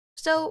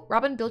So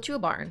Robin built you a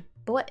barn,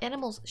 but what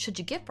animals should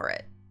you get for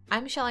it?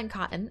 I'm Shelling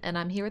Cotton, and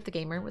I'm here at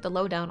TheGamer with a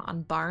lowdown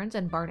on barns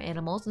and barn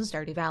animals in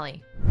Stardew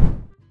Valley.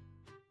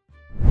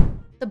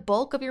 The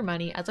bulk of your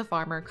money as a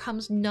farmer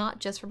comes not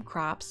just from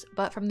crops,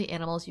 but from the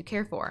animals you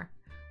care for.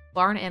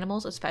 Barn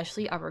animals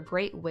especially are a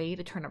great way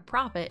to turn a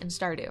profit in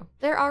Stardew.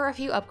 There are a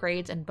few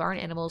upgrades and barn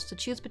animals to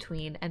choose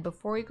between, and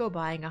before you go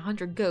buying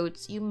 100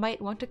 goats, you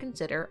might want to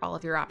consider all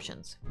of your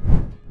options.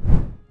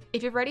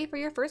 If you're ready for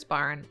your first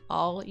barn,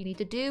 all you need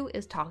to do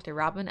is talk to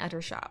Robin at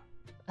her shop.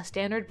 A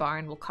standard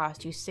barn will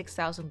cost you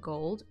 6,000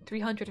 gold,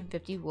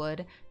 350 wood,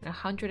 and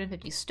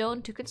 150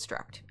 stone to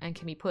construct, and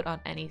can be put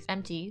on any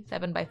empty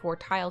 7x4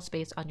 tile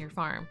space on your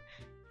farm.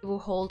 It will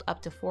hold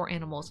up to 4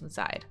 animals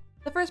inside.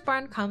 The first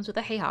barn comes with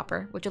a hay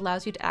hopper, which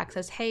allows you to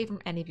access hay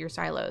from any of your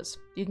silos.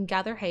 You can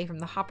gather hay from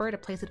the hopper to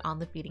place it on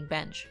the feeding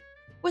bench.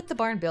 With the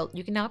barn built,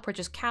 you can now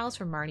purchase cows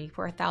from Marnie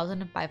for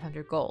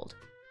 1,500 gold.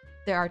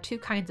 There are 2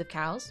 kinds of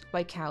cows,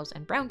 white cows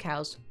and brown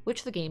cows,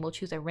 which the game will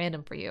choose at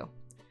random for you.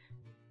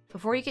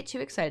 Before you get too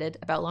excited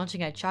about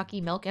launching a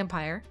chalky milk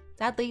empire,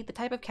 sadly, the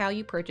type of cow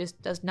you purchase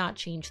does not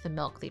change the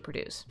milk they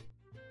produce.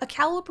 A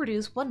cow will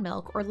produce 1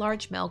 milk or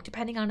large milk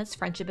depending on its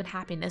friendship and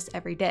happiness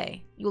every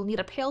day. You will need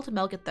a pail to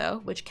milk it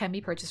though, which can be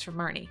purchased from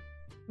Marnie.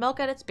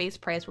 Milk at its base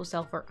price will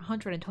sell for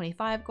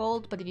 125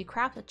 gold, but if you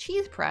craft a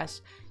cheese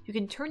press, you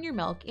can turn your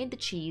milk into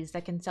cheese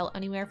that can sell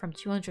anywhere from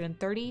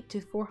 230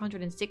 to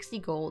 460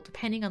 gold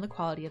depending on the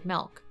quality of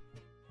milk.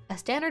 A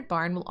standard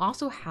barn will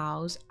also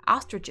house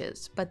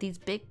ostriches, but these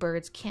big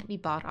birds can't be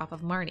bought off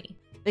of Marnie.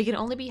 They can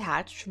only be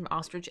hatched from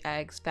ostrich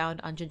eggs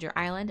found on Ginger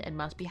Island and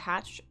must be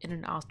hatched in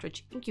an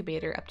ostrich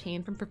incubator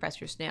obtained from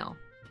Professor Snail.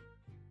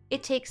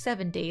 It takes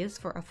 7 days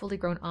for a fully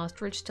grown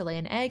ostrich to lay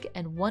an egg,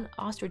 and 1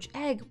 ostrich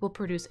egg will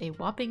produce a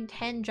whopping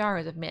 10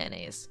 jars of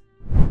mayonnaise.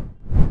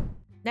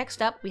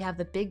 Next up, we have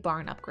the big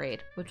barn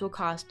upgrade, which will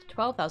cost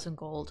 12,000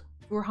 gold,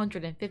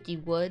 450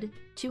 wood,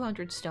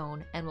 200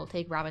 stone, and will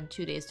take Robin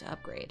 2 days to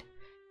upgrade.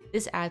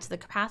 This adds the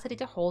capacity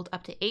to hold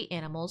up to 8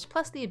 animals,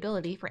 plus the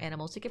ability for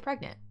animals to get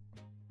pregnant.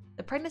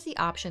 The pregnancy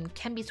option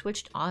can be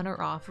switched on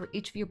or off for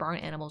each of your barn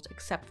animals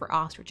except for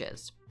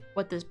ostriches.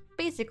 What this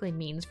basically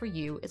means for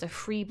you is a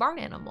free barn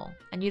animal,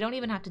 and you don't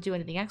even have to do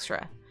anything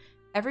extra.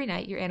 Every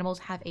night, your animals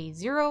have a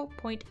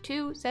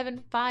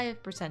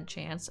 0.275%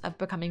 chance of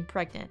becoming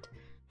pregnant.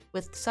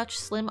 With such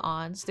slim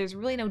odds, there's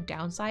really no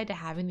downside to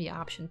having the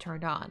option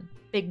turned on.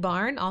 Big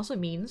barn also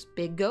means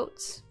big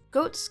goats.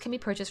 Goats can be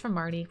purchased from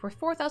Marnie for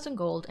 4,000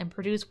 gold and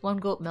produce 1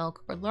 goat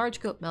milk or large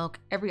goat milk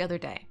every other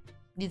day.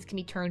 These can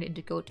be turned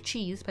into goat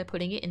cheese by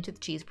putting it into the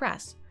cheese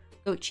press.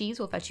 Goat cheese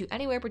will fetch you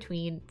anywhere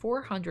between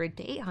 400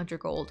 to 800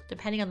 gold,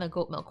 depending on the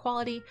goat milk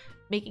quality,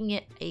 making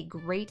it a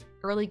great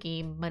early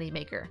game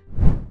moneymaker.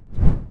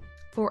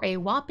 For a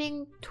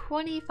whopping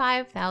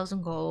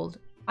 25,000 gold,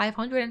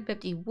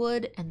 550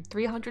 wood, and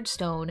 300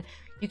 stone,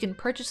 you can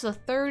purchase the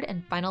third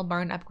and final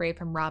barn upgrade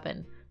from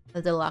Robin,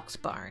 the deluxe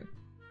barn.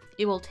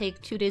 It will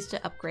take 2 days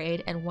to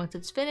upgrade, and once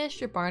it's finished,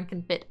 your barn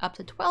can fit up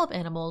to 12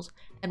 animals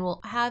and will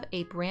have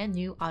a brand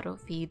new auto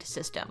feed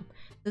system.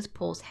 This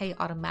pulls hay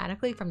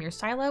automatically from your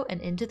silo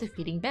and into the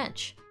feeding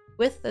bench.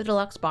 With the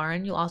deluxe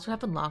barn, you'll also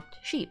have unlocked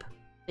sheep.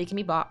 They can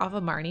be bought off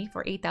of Marnie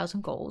for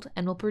 8,000 gold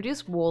and will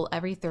produce wool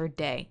every 3rd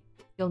day.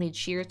 You'll need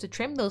shears to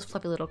trim those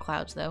fluffy little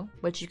clouds though,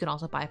 which you can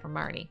also buy from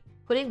Marnie.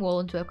 Putting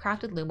wool into a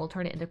crafted loom will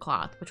turn it into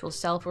cloth, which will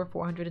sell for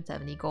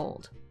 470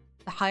 gold.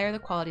 The higher the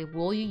quality of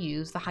wool you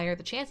use, the higher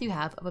the chance you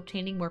have of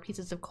obtaining more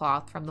pieces of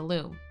cloth from the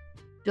loom.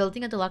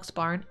 Building a deluxe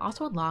barn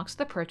also unlocks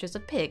the purchase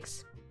of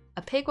pigs.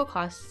 A pig will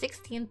cost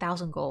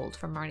 16,000 gold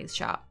from Marnie's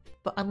shop.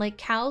 But unlike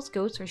cows,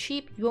 goats, or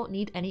sheep, you won't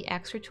need any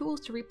extra tools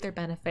to reap their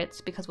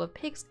benefits because what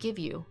pigs give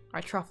you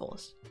are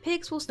truffles.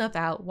 Pigs will snuff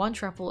out 1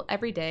 truffle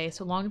every day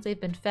so long as they've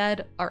been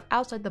fed, are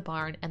outside the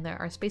barn, and there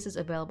are spaces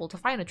available to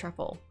find a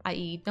truffle,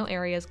 i.e. no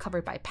areas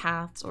covered by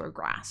paths or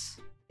grass.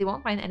 They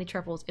won't find any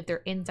truffles if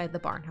they're inside the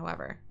barn,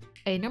 however.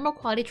 A normal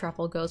quality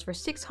truffle goes for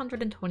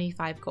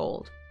 625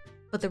 gold.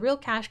 But the real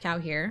cash cow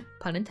here,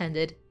 pun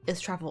intended,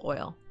 is truffle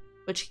oil,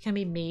 which can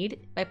be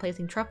made by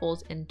placing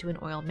truffles into an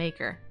oil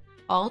maker.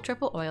 All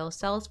truffle oil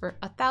sells for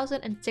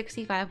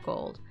 1,065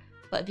 gold,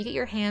 but if you get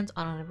your hands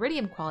on an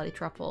iridium quality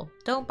truffle,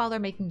 don't bother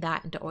making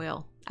that into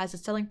oil, as the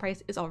selling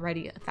price is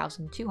already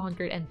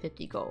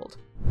 1,250 gold.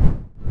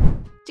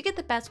 To get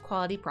the best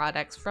quality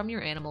products from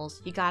your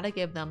animals, you gotta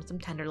give them some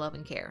tender love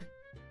and care.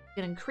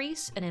 You can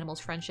increase an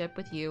animal's friendship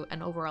with you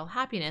and overall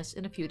happiness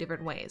in a few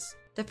different ways.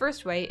 The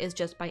first way is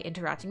just by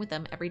interacting with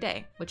them every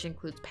day, which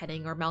includes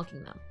petting or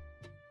milking them.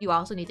 You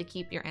also need to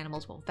keep your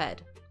animals well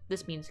fed.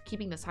 This means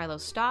keeping the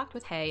silos stocked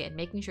with hay and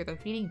making sure their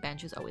feeding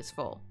bench is always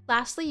full.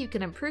 Lastly, you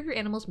can improve your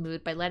animal's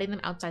mood by letting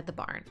them outside the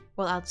barn.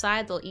 While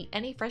outside, they'll eat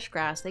any fresh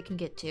grass they can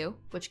get to,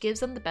 which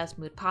gives them the best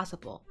mood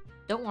possible.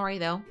 Don't worry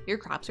though, your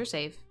crops are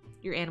safe.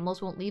 Your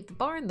animals won't leave the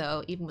barn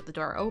though, even with the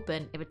door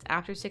open, if it's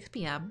after 6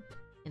 p.m.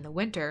 in the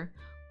winter,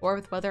 or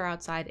if the weather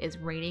outside is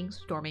raining,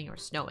 storming, or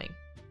snowing.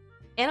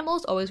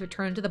 Animals always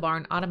return to the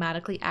barn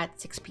automatically at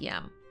 6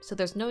 p.m., so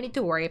there's no need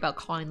to worry about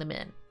calling them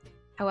in.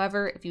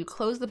 However, if you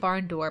close the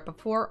barn door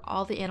before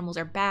all the animals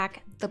are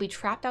back, they'll be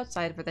trapped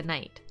outside for the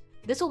night.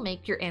 This will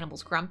make your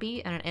animals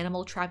grumpy, and an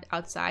animal trapped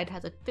outside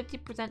has a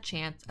 50%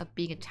 chance of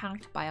being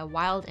attacked by a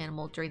wild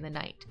animal during the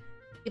night.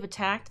 If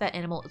attacked, that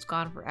animal is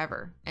gone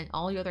forever, and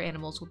all your other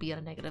animals will be in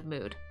a negative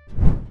mood.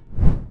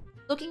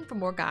 Looking for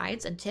more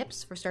guides and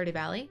tips for Stardew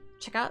Valley?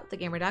 Check out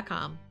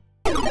TheGamer.com.